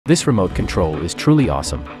This remote control is truly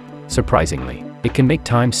awesome. Surprisingly, it can make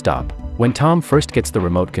time stop. When Tom first gets the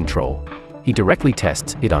remote control, he directly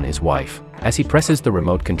tests it on his wife. As he presses the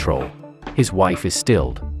remote control, his wife is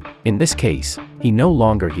stilled. In this case, he no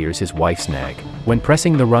longer hears his wife's nag. When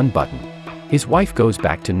pressing the run button, his wife goes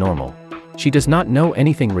back to normal. She does not know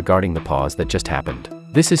anything regarding the pause that just happened.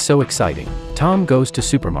 This is so exciting. Tom goes to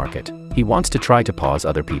supermarket. He wants to try to pause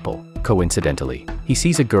other people. Coincidentally, he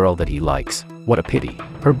sees a girl that he likes. What a pity.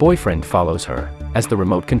 Her boyfriend follows her as the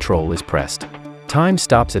remote control is pressed. Time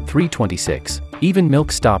stops at 3:26. Even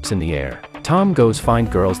milk stops in the air. Tom goes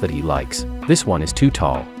find girls that he likes. This one is too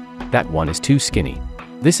tall. That one is too skinny.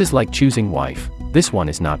 This is like choosing wife. This one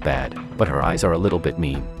is not bad, but her eyes are a little bit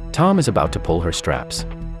mean. Tom is about to pull her straps,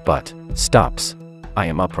 but stops. I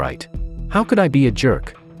am upright. How could I be a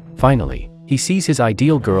jerk? Finally, he sees his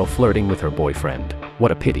ideal girl flirting with her boyfriend.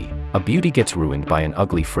 What a pity. A beauty gets ruined by an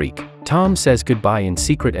ugly freak. Tom says goodbye in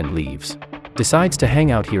secret and leaves. Decides to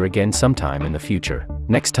hang out here again sometime in the future.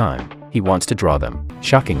 Next time, he wants to draw them.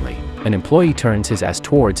 Shockingly, an employee turns his ass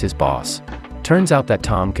towards his boss. Turns out that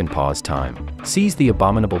Tom can pause time. Sees the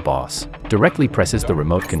abominable boss, directly presses the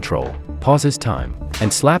remote control, pauses time,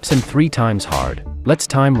 and slaps him 3 times hard. Lets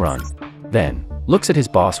time run. Then, looks at his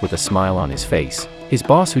boss with a smile on his face. His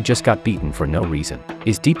boss, who just got beaten for no reason,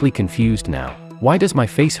 is deeply confused now. Why does my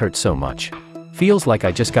face hurt so much? Feels like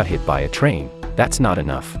I just got hit by a train. That's not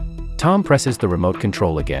enough. Tom presses the remote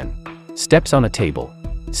control again. Steps on a table.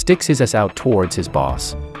 Sticks his ass out towards his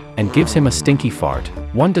boss. And gives him a stinky fart.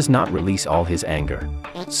 One does not release all his anger.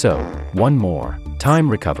 So, one more. Time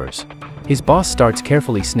recovers. His boss starts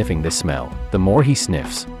carefully sniffing this smell. The more he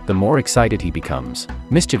sniffs, the more excited he becomes.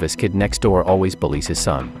 Mischievous kid next door always bullies his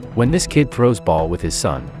son. When this kid throws ball with his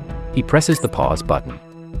son, he presses the pause button.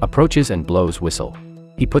 Approaches and blows whistle.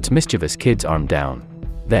 He puts mischievous kid's arm down.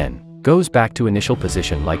 Then, goes back to initial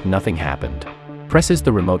position like nothing happened. Presses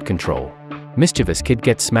the remote control. Mischievous kid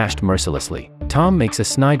gets smashed mercilessly. Tom makes a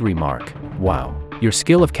snide remark. Wow, your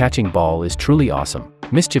skill of catching ball is truly awesome.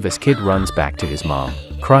 Mischievous kid runs back to his mom,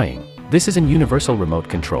 crying. This is an universal remote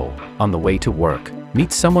control. On the way to work,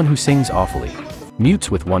 meets someone who sings awfully.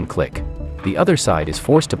 Mutes with one click. The other side is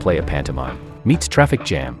forced to play a pantomime. Meets traffic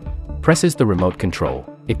jam. Presses the remote control.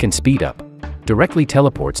 It can speed up. Directly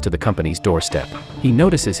teleports to the company's doorstep. He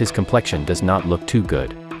notices his complexion does not look too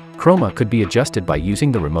good. Chroma could be adjusted by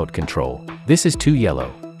using the remote control. This is too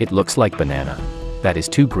yellow. It looks like banana. That is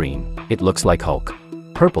too green. It looks like Hulk.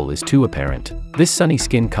 Purple is too apparent. This sunny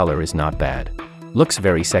skin color is not bad. Looks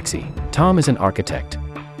very sexy. Tom is an architect.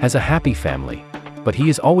 Has a happy family. But he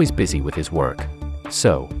is always busy with his work.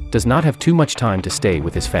 So, does not have too much time to stay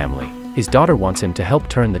with his family. His daughter wants him to help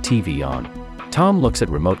turn the TV on. Tom looks at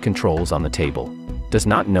remote controls on the table. Does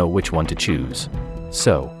not know which one to choose.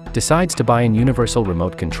 So, decides to buy an universal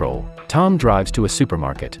remote control. Tom drives to a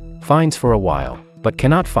supermarket. Finds for a while, but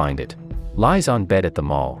cannot find it. Lies on bed at the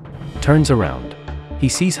mall. Turns around. He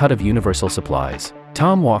sees hut of Universal Supplies.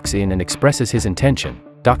 Tom walks in and expresses his intention.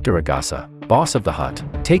 Dr. Agasa, boss of the hut,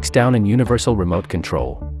 takes down an universal remote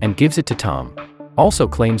control and gives it to Tom. Also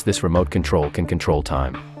claims this remote control can control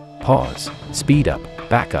time. Pause, speed up,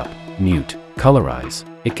 back up, mute, colorize.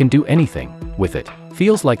 It can do anything with it.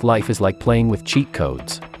 Feels like life is like playing with cheat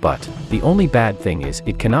codes. But the only bad thing is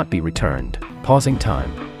it cannot be returned. Pausing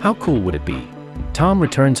time. How cool would it be? Tom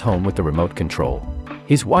returns home with the remote control.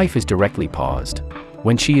 His wife is directly paused.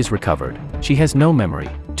 When she is recovered, she has no memory.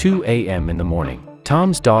 2 a.m. in the morning.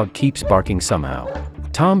 Tom's dog keeps barking somehow.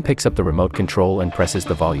 Tom picks up the remote control and presses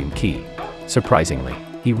the volume key. Surprisingly,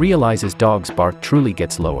 he realizes dog's bark truly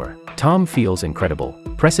gets lower. Tom feels incredible.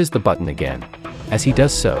 Presses the button again. As he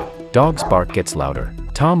does so, dog's bark gets louder.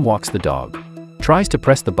 Tom walks the dog. Tries to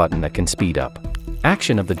press the button that can speed up.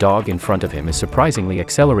 Action of the dog in front of him is surprisingly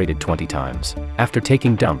accelerated 20 times. After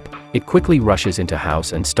taking dump, it quickly rushes into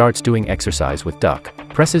house and starts doing exercise with duck.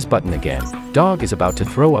 Presses button again. Dog is about to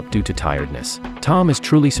throw up due to tiredness. Tom is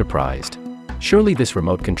truly surprised. Surely this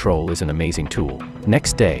remote control is an amazing tool.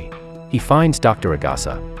 Next day, he finds Dr.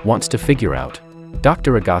 Agasa. Wants to figure out.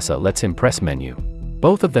 Dr. Agasa lets him press menu.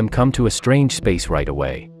 Both of them come to a strange space right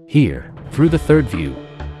away. Here, through the third view,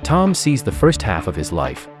 Tom sees the first half of his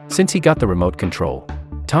life. Since he got the remote control,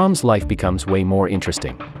 Tom's life becomes way more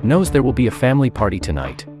interesting. Knows there will be a family party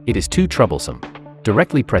tonight. It is too troublesome.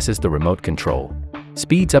 Directly presses the remote control.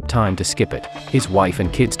 Speeds up time to skip it. His wife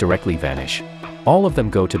and kids directly vanish. All of them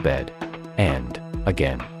go to bed. And,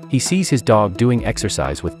 again, he sees his dog doing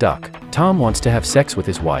exercise with duck. Tom wants to have sex with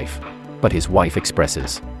his wife. But his wife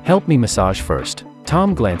expresses, "Help me massage first."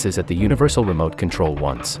 Tom glances at the universal remote control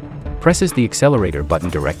once. Presses the accelerator button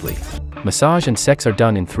directly. Massage and sex are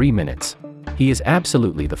done in 3 minutes. He is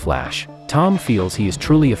absolutely the Flash. Tom feels he is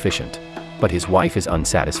truly efficient. But his wife is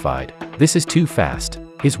unsatisfied. This is too fast.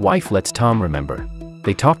 His wife lets Tom remember.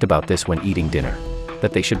 They talked about this when eating dinner.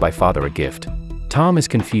 That they should buy father a gift. Tom is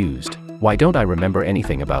confused. Why don't I remember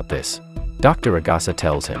anything about this? Dr. Agasa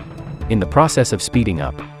tells him. In the process of speeding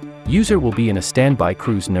up, user will be in a standby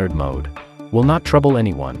cruise nerd mode. Will not trouble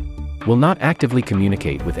anyone. Will not actively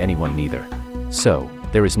communicate with anyone neither. So,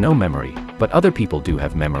 there is no memory, but other people do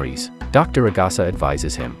have memories. Dr. Agasa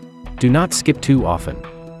advises him. Do not skip too often.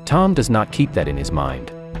 Tom does not keep that in his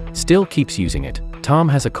mind. Still keeps using it. Tom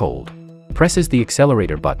has a cold. Presses the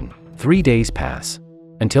accelerator button. 3 days pass.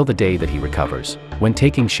 Until the day that he recovers. When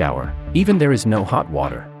taking shower, even there is no hot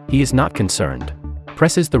water. He is not concerned.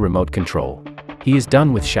 Presses the remote control. He is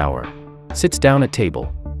done with shower. Sits down at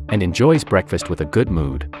table. And enjoys breakfast with a good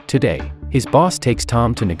mood. Today, his boss takes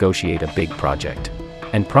Tom to negotiate a big project.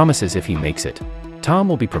 And promises if he makes it, Tom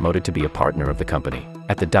will be promoted to be a partner of the company.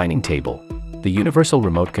 At the dining table, the universal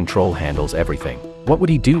remote control handles everything. What would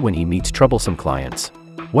he do when he meets troublesome clients?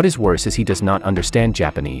 What is worse is he does not understand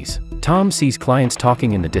Japanese. Tom sees clients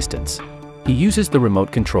talking in the distance. He uses the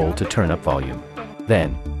remote control to turn up volume.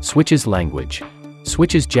 Then, switches language.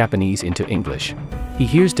 Switches Japanese into English. He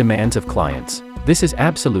hears demands of clients. This is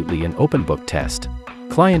absolutely an open book test.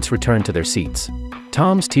 Clients return to their seats.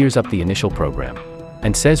 Tom tears up the initial program.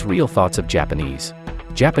 And says real thoughts of Japanese.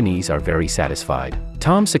 Japanese are very satisfied.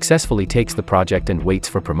 Tom successfully takes the project and waits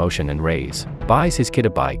for promotion and raise. Buys his kid a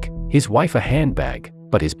bike, his wife a handbag,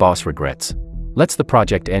 but his boss regrets. Lets the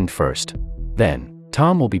project end first. Then,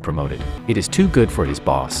 Tom will be promoted. It is too good for his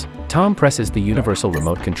boss. Tom presses the universal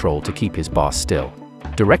remote control to keep his boss still.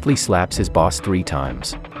 Directly slaps his boss 3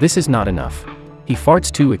 times. This is not enough. He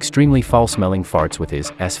farts 2 extremely foul-smelling farts with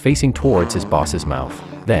his ass facing towards his boss's mouth.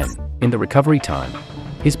 Then, in the recovery time,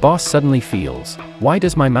 his boss suddenly feels, why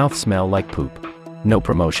does my mouth smell like poop? No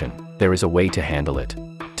promotion. There is a way to handle it.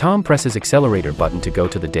 Tom presses accelerator button to go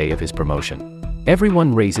to the day of his promotion.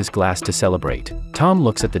 Everyone raises glass to celebrate. Tom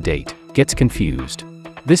looks at the date, gets confused.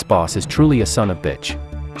 This boss is truly a son of bitch.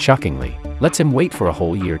 Shockingly, lets him wait for a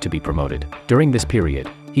whole year to be promoted. During this period,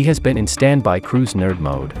 he has been in standby cruise nerd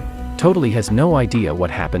mode. Totally has no idea what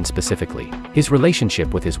happened specifically. His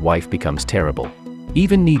relationship with his wife becomes terrible.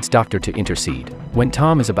 Even needs doctor to intercede. When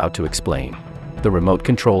Tom is about to explain, the remote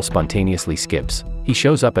control spontaneously skips. He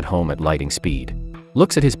shows up at home at lightning speed.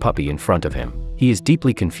 Looks at his puppy in front of him. He is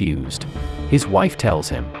deeply confused. His wife tells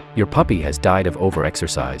him, your puppy has died of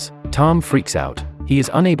overexercise. Tom freaks out. He is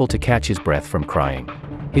unable to catch his breath from crying.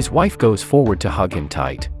 His wife goes forward to hug him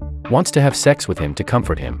tight. Wants to have sex with him to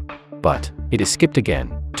comfort him. But, it is skipped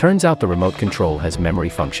again. Turns out the remote control has memory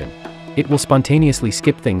function. It will spontaneously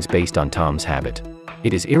skip things based on Tom's habit.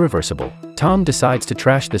 It is irreversible. Tom decides to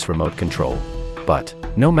trash this remote control. But,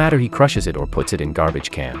 no matter he crushes it or puts it in garbage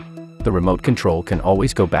can, the remote control can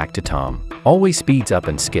always go back to Tom. Always speeds up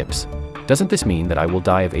and skips. Doesn't this mean that I will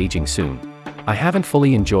die of aging soon? I haven't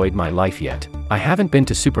fully enjoyed my life yet. I haven't been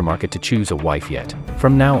to supermarket to choose a wife yet.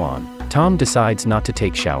 From now on, Tom decides not to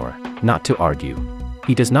take shower, not to argue.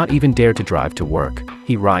 He does not even dare to drive to work.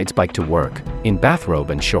 He rides bike to work, in bathrobe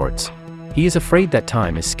and shorts. He is afraid that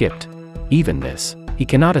time is skipped. Even this, he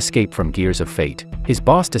cannot escape from gears of fate. His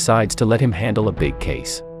boss decides to let him handle a big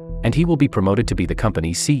case. And he will be promoted to be the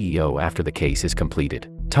company's CEO after the case is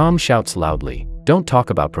completed. Tom shouts loudly, don't talk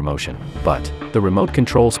about promotion. But, the remote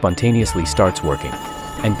control spontaneously starts working.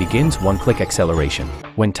 And begins one-click acceleration.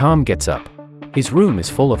 When Tom gets up, his room is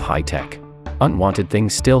full of high-tech. Unwanted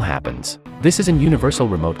things still happens. This is an universal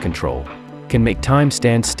remote control. Can make time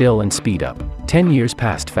stand still and speed up. 10 years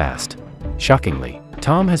passed fast. Shockingly,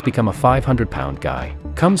 Tom has become a 500-pound guy.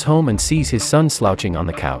 Comes home and sees his son slouching on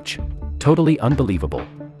the couch. Totally unbelievable.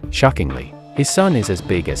 Shockingly, his son is as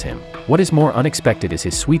big as him. What is more unexpected is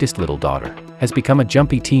his sweetest little daughter has become a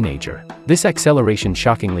jumpy teenager. This acceleration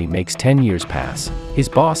shockingly makes 10 years pass. His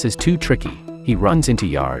boss is too tricky. He runs into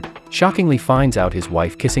yard. Shockingly finds out his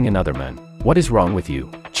wife kissing another man. What is wrong with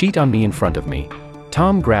you? Cheat on me in front of me.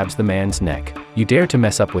 Tom grabs the man's neck. You dare to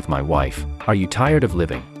mess up with my wife. Are you tired of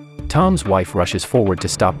living? Tom's wife rushes forward to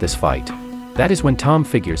stop this fight. That is when Tom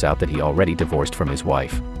figures out that he already divorced from his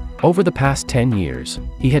wife. Over the past 10 years,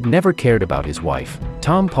 he had never cared about his wife.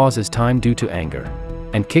 Tom pauses time due to anger.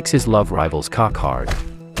 And kicks his love rival's cock hard.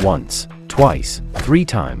 Once, twice, 3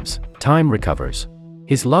 times. Time recovers.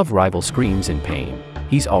 His love rival screams in pain.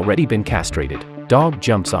 He's already been castrated. Dog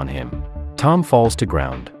jumps on him. Tom falls to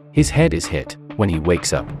ground. His head is hit. When he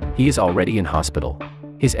wakes up, he is already in hospital.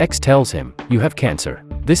 His ex tells him, you have cancer.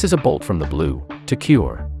 This is a bolt from the blue. To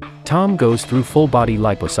cure. Tom goes through full body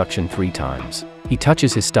liposuction 3 times. He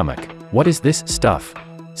touches his stomach. What is this stuff?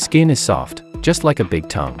 Skin is soft, just like a big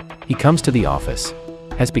tongue. He comes to the office.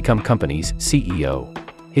 Has become company's CEO.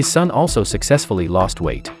 His son also successfully lost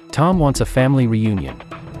weight. Tom wants a family reunion.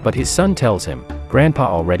 But his son tells him, Grandpa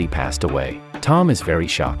already passed away. Tom is very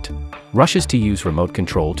shocked. Rushes to use remote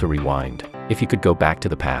control to rewind. If you could go back to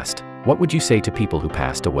the past, what would you say to people who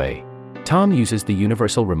passed away? Tom uses the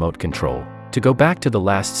universal remote control to go back to the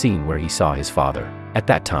last scene where he saw his father. At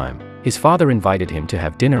that time, his father invited him to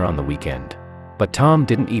have dinner on the weekend. But Tom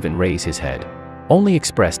didn't even raise his head. Only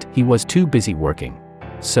expressed he was too busy working.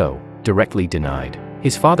 So, directly denied.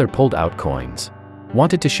 His father pulled out coins.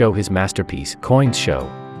 Wanted to show his masterpiece, Coins Show.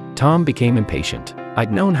 Tom became impatient.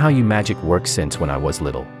 I'd known how you magic works since when I was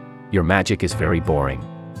little. Your magic is very boring.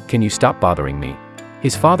 Can you stop bothering me?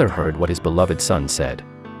 His father heard what his beloved son said.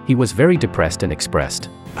 He was very depressed and expressed,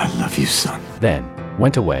 I love you, son. Then,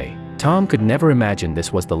 went away. Tom could never imagine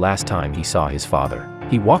this was the last time he saw his father.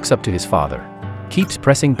 He walks up to his father. Keeps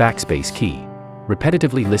pressing backspace key.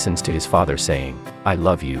 Repetitively listens to his father saying, I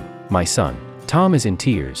love you, my son. Tom is in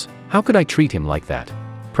tears. How could I treat him like that?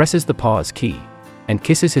 Presses the pause key. And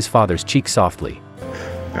kisses his father's cheek softly.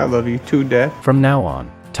 I love you too, Dad. From now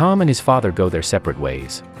on, Tom and his father go their separate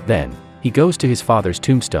ways. Then, he goes to his father's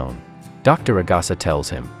tombstone. Dr. Agasa tells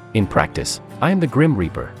him, in practice, I am the Grim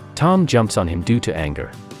Reaper. Tom jumps on him due to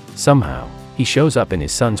anger. Somehow, he shows up in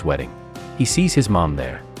his son's wedding. He sees his mom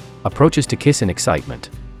there. Approaches to kiss in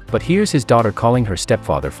excitement. But hears his daughter calling her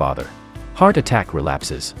stepfather father. Heart attack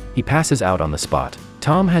relapses. He passes out on the spot.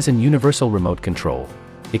 Tom has an universal remote control.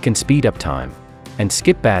 It can speed up time and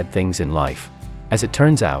skip bad things in life. As it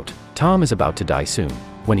turns out, Tom is about to die soon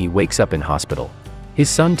when he wakes up in hospital. His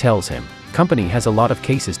son tells him, company has a lot of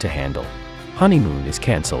cases to handle. Honeymoon is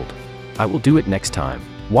cancelled. I will do it next time.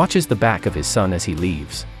 Watches the back of his son as he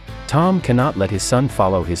leaves. Tom cannot let his son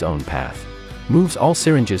follow his own path. Moves all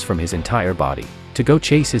syringes from his entire body to go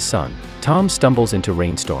chase his son. Tom stumbles into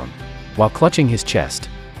rainstorm. While clutching his chest,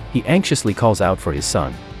 he anxiously calls out for his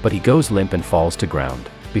son, but he goes limp and falls to ground.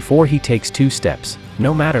 Before he takes 2 steps,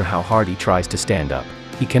 no matter how hard he tries to stand up,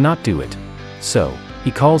 he cannot do it. So,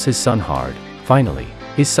 he calls his son hard. Finally,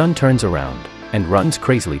 his son turns around and runs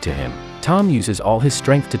crazily to him. Tom uses all his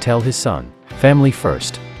strength to tell his son, family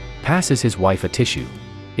first. Passes his wife a tissue.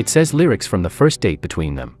 It says lyrics from the first date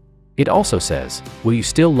between them. It also says, will you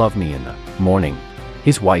still love me in the morning?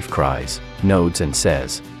 His wife cries, nods and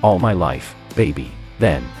says, all my life, baby.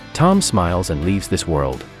 Then, Tom smiles and leaves this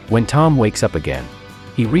world. When Tom wakes up again,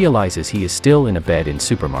 he realizes he is still in a bed in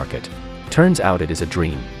supermarket. Turns out it is a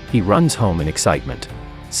dream. He runs home in excitement.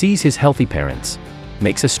 Sees his healthy parents.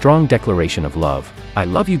 Makes a strong declaration of love. I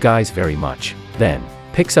love you guys very much. Then,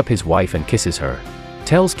 picks up his wife and kisses her.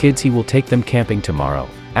 Tells kids he will take them camping tomorrow.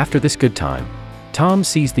 After this good time, Tom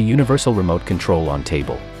sees the universal remote control on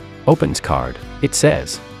table. Opens card. It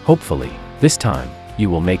says, hopefully, this time, you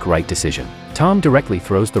will make right decision. Tom directly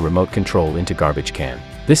throws the remote control into garbage can.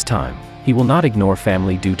 This time, he will not ignore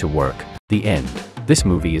family due to work. The end. This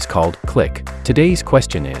movie is called Click. Today's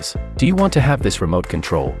question is, do you want to have this remote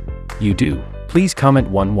control? You do. Please comment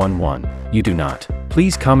 111. You do not.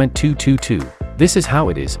 Please comment 222. This is how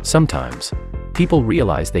it is, sometimes. People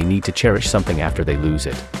realize they need to cherish something after they lose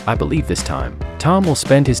it. I believe this time, Tom will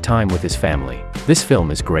spend his time with his family. This film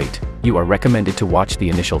is great. You are recommended to watch the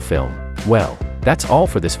initial film. Well, that's all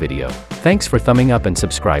for this video. Thanks for thumbing up and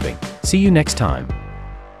subscribing. See you next time.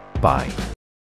 Bye.